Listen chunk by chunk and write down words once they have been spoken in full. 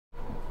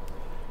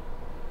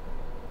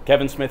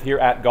Kevin Smith here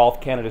at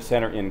Golf Canada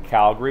Centre in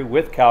Calgary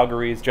with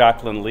Calgary's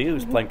Jaclyn Lee,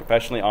 who's playing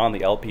professionally on the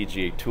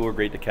LPGA Tour.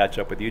 Great to catch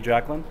up with you,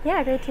 Jaclyn.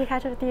 Yeah, great to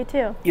catch up with you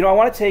too. You know, I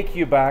want to take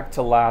you back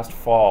to last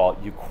fall.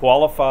 You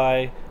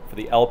qualify for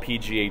the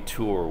LPGA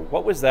Tour.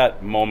 What was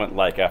that moment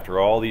like after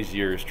all these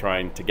years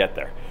trying to get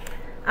there?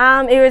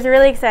 It was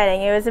really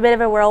exciting. It was a bit of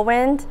a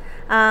whirlwind.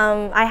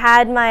 I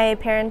had my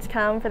parents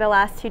come for the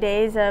last 2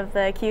 days of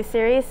the Q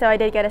Series, so I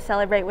did get to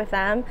celebrate with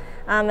them,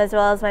 as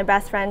well as my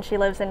best friend. She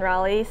lives in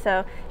Raleigh,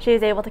 so she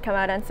was able to come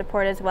out and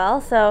support as well.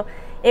 So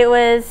it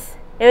was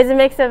a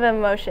mix of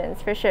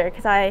emotions for sure,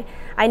 because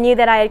I knew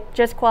that I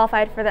just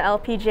qualified for the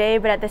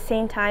LPGA, but at the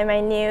same time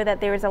I knew that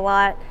there was a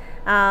lot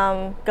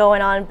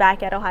going on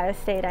back at Ohio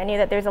State. I knew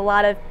that there's a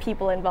lot of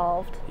people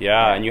involved.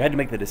 Yeah, and you had to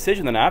make the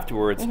decision then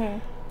afterwards.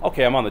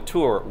 Okay, I'm on the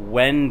tour.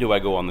 When do I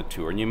go on the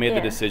tour? And you made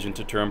the decision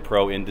to turn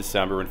pro in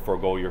December and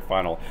forego your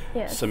final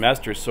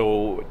semester.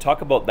 So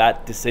talk about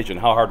that decision.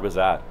 How hard was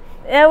that?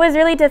 It was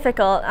really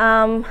difficult.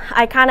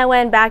 I kind of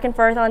went back and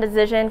forth on the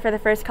decision for the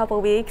first couple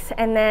weeks,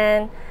 and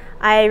then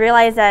I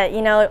realized that,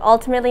 you know,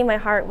 ultimately my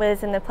heart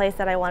was in the place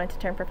that I wanted to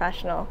turn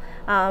professional.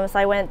 So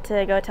I went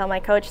to go tell my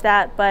coach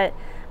that, but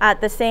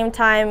at the same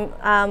time,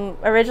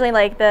 originally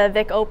like the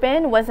Vic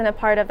Open wasn't a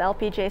part of the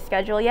LPGA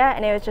schedule yet,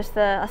 and it was just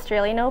the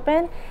Australian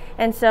Open.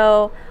 And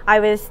so I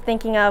was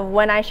thinking of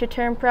when I should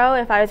turn pro,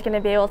 if I was going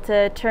to be able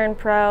to turn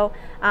pro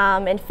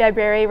in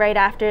February, right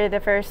after the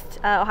first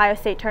Ohio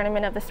State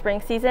tournament of the spring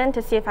season,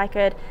 to see if I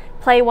could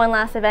play one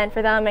last event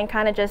for them and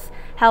kind of just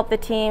help the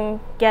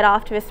team get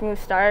off to a smooth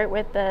start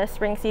with the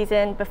spring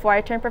season before I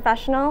turn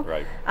professional.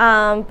 Right.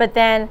 But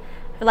then,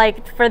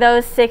 like, for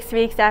those 6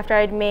 weeks after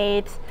I'd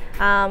made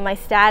my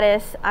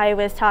status, I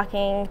was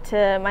talking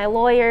to my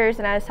lawyers,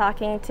 and I was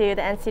talking to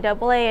the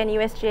NCAA and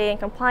USGA and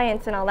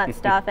compliance and all that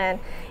stuff, and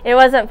it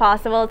wasn't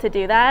possible to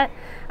do that.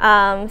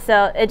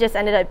 So it just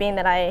ended up being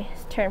that I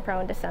turned pro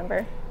in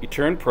December. You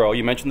turned pro.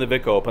 You mentioned the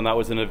Vic Open. That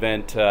was an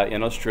event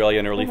in Australia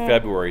in early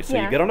February. So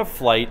you get on a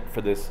flight for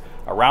this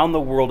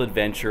around-the-world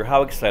adventure.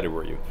 How excited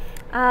were you?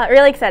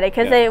 Really excited,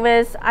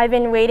 because I've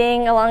been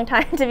waiting a long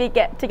time to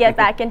get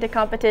back into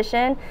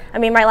competition. I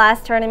mean, my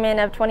last tournament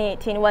of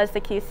 2018 was the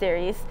Q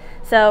Series.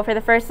 So for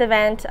the first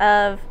event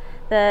of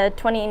the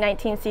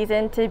 2019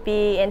 season to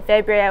be in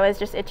February, I was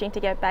just itching to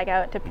get back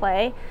out to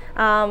play.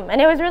 And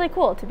it was really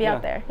cool to be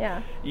out there.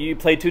 Yeah. You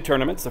played 2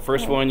 tournaments. The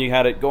first one, you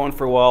had it going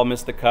for a while,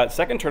 missed the cut.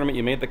 Second tournament,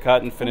 you made the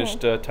cut and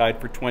finished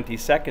tied for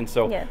 22nd.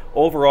 So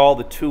overall,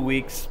 the 2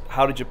 weeks,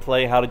 how did you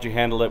play? How did you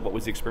handle it? What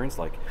was the experience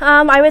like?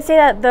 I would say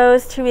that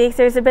those 2 weeks,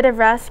 there was a bit of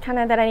rest kind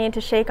of that I needed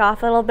to shake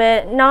off a little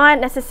bit. Not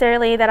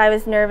necessarily that I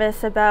was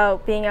nervous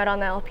about being out on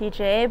the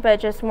LPGA,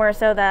 but just more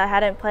so that I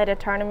hadn't played a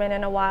tournament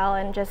in a while,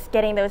 and just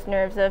getting those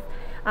nerves of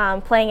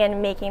playing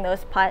and making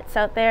those putts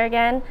out there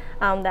again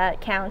that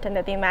count and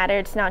that they matter.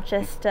 It's not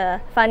just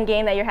a fun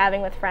game that you're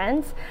having with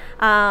friends.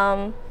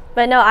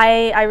 But no,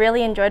 I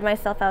really enjoyed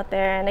myself out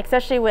there, and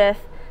especially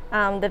with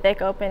the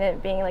Vic Open,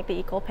 it being like the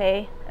equal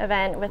pay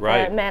event with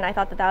the men, I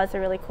thought that was a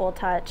really cool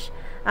touch.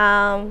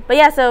 But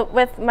yeah, so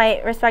with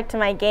my respect to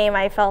my game,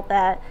 I felt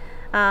that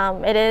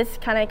it is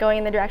kind of going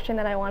in the direction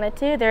that I wanted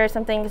to. There are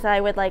some things I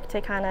would like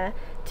to kind of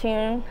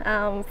tune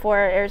for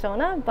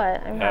Arizona,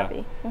 but I'm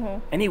happy.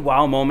 Any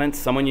wow moments?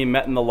 Someone you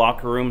met in the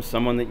locker room,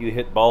 someone that you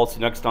hit balls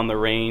next on the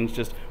range?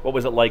 Just what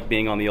was it like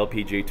being on the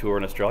LPGA Tour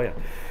in Australia?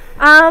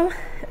 I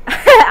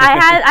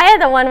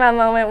had the one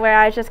moment where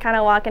I was just kind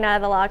of walking out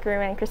of the locker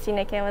room, and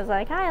Christina Kim was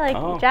like, "Hi, like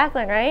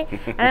Jaclyn, right?"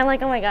 And I'm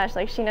like, "Oh my gosh,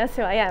 like she knows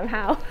who I am.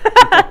 How?"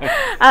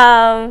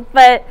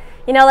 But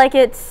you know, like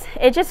it's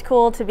just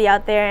cool to be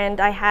out there, and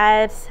I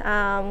had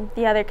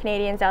the other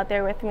Canadians out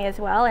there with me as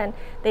well, and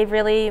they've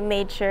really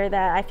made sure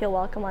that I feel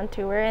welcome on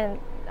tour. And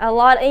a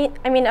lot,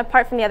 I mean,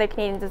 apart from the other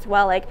Canadians as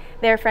well, like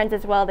their friends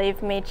as well,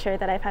 they've made sure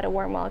that I've had a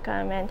warm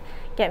welcome and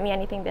get me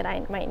anything that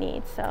I might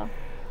need.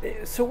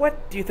 So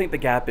what do you think the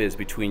gap is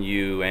between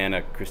you and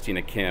a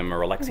Christina Kim or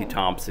Alexi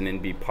Thompson in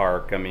B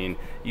Park? I mean,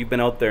 you've been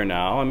out there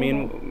now. I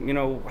mean, you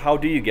know, how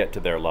do you get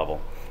to their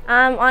level?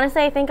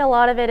 Honestly, I think a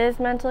lot of it is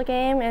mental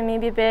game, and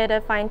maybe a bit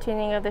of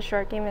fine-tuning of the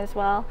short game as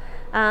well.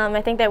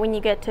 I think that when you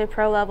get to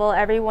pro level,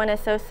 everyone is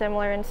so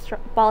similar in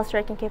ball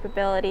striking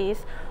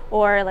capabilities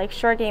or like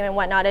short game and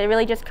whatnot. It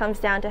really just comes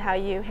down to how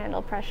you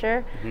handle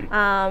pressure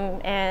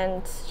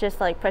and just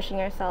like pushing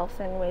yourselves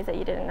in ways that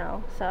you didn't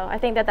know. So I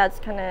think that that's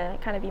kind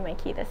of be my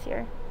key this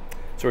year.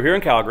 So we're here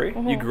in Calgary.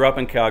 You grew up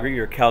in Calgary.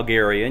 You're a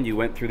Calgarian. You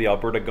went through the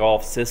Alberta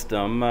golf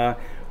system.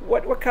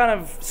 What kind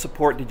of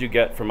support did you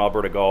get from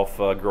Alberta Golf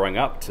growing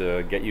up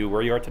to get you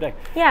where you are today?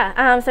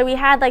 Yeah, so we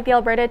had like the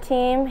Alberta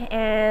team,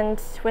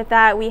 and with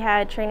that we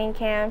had training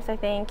camps, I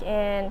think,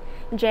 in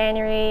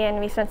January, and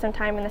we spent some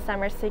time in the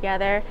summers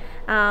together.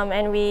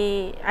 And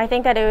I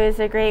think that it was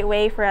a great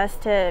way for us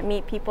to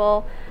meet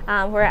people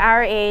who are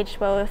our age,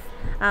 both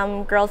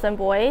girls and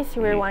boys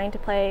who were wanting to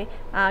play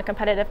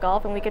competitive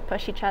golf, and we could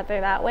push each other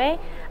that way.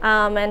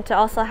 And to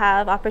also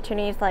have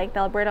opportunities like the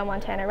Alberta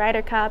Montana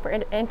Ryder Cup or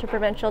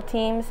interprovincial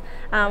teams.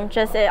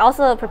 It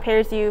also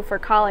prepares you for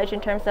college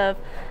in terms of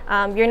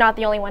you're not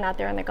the only one out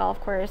there on the golf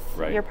course.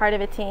 Right. You're part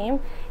of a team,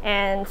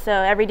 and so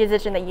every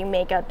decision that you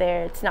make out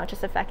there, it's not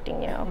just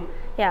affecting you.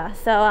 Yeah,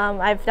 so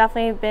I've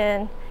definitely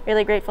been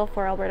really grateful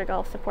for Alberta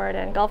Golf support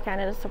and Golf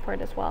Canada's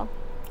support as well.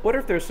 What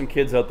if there's some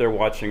kids out there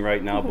watching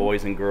right now,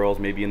 boys and girls,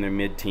 maybe in their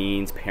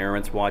mid-teens,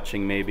 parents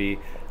watching maybe?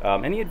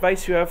 Any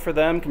advice you have for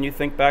them? Can you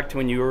think back to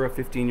when you were a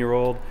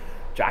 15-year-old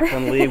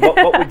Jaclyn Lee?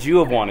 What would you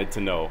have wanted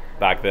to know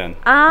back then?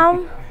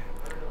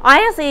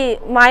 Honestly,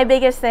 my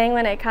biggest thing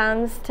when it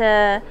comes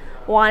to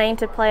wanting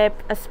to play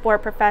a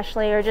sport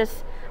professionally or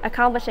just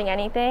accomplishing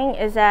anything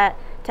is that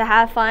to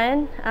have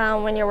fun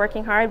when you're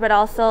working hard, but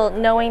also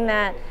knowing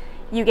that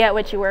you get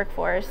what you work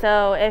for.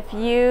 So if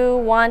you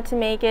want to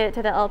make it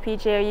to the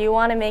LPGA or you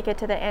want to make it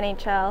to the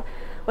NHL,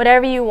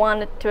 whatever you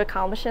want to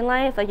accomplish in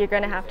life, like, you're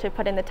going to have to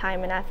put in the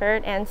time and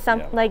effort, and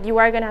like, you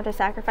are going to have to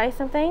sacrifice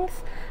some things,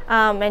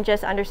 and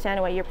just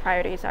understand what your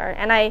priorities are.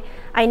 And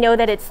I know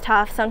that it's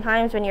tough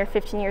sometimes when you're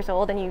 15 years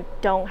old and you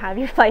don't have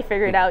your life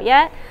figured out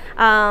yet,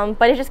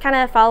 but it's just kind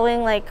of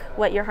following like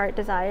what your heart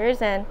desires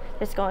and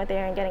just going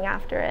there and getting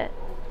after it.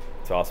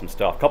 It's awesome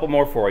stuff. A couple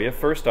more for you.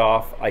 First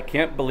off, I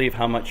can't believe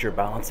how much you're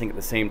balancing at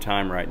the same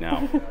time right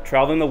now.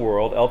 Traveling the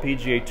world,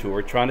 LPGA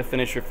Tour, trying to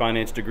finish your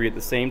finance degree at the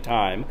same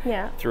time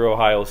through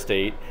Ohio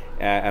State,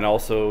 and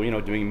also, you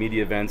know, doing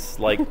media events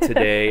like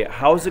today.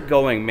 How's it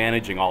going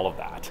managing all of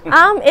that?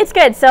 It's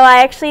good. So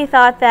I actually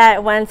thought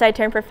that once I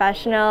turned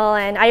professional,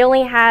 and I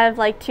only have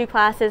like 2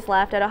 classes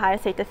left at Ohio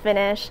State to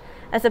finish,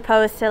 as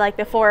opposed to like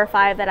the 4 or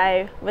 5 that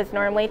I was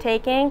normally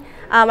taking.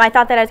 I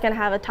thought that I was going to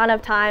have a ton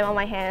of time on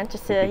my hands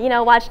just to, you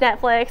know, watch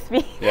Netflix,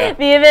 be a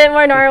bit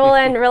more normal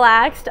and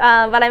relaxed.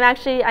 But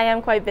I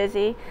am quite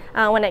busy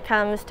when it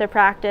comes to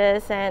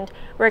practice and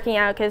working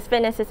out, because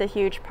fitness is a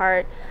huge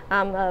part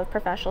of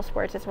professional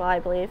sports as well, I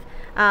believe.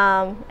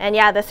 And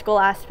yeah, the school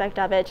aspect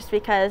of it, just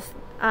because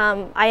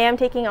I am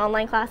taking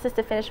online classes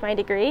to finish my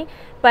degree,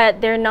 but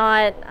they're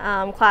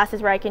not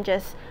classes where I can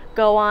just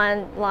go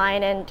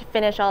online and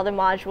finish all the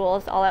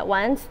modules all at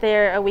once.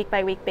 They're a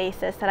week-by-week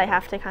basis that I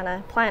have to kind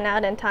of plan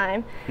out in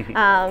time.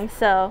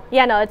 So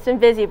yeah, no, it's been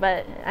busy,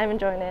 but I'm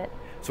enjoying it.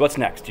 So what's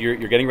next? You're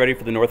getting ready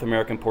for the North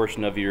American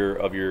portion of your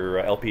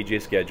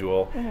LPGA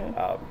schedule.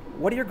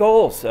 What are your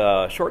goals?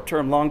 Short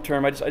term, long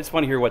term? I just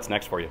want to hear what's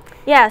next for you.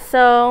 Yeah,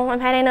 so I'm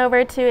heading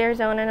over to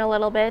Arizona in a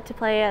little bit to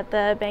play at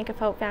the Bank of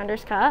Hope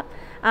Founders Cup,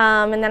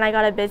 and then I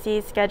got a busy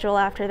schedule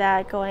after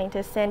that, going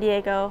to San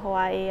Diego,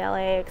 Hawaii,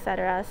 LA,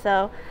 etc.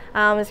 So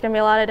there's going to be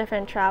a lot of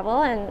different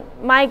travel, and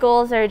my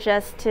goals are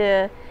just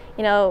to,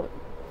 you know,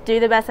 do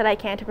the best that I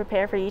can to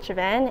prepare for each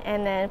event,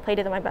 and then play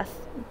to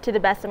the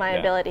best of my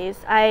abilities.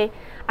 I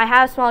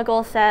have small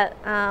goals set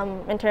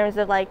in terms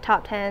of like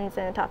top 10s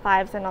and top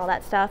 5s and all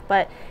that stuff,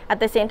 but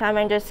at the same time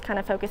I'm just kind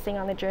of focusing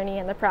on the journey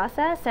and the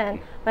process, and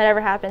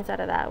whatever happens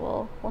out of that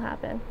will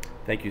happen.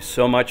 Thank you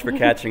so much for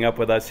catching up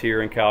with us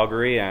here in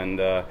Calgary, and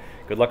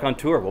good luck on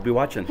tour. We'll be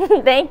watching.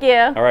 Thank you.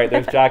 All right,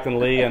 there's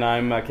Jaclyn Lee, and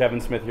I'm Kevin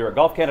Smith here at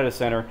Golf Canada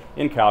Centre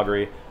in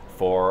Calgary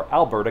for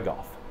Alberta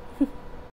Golf.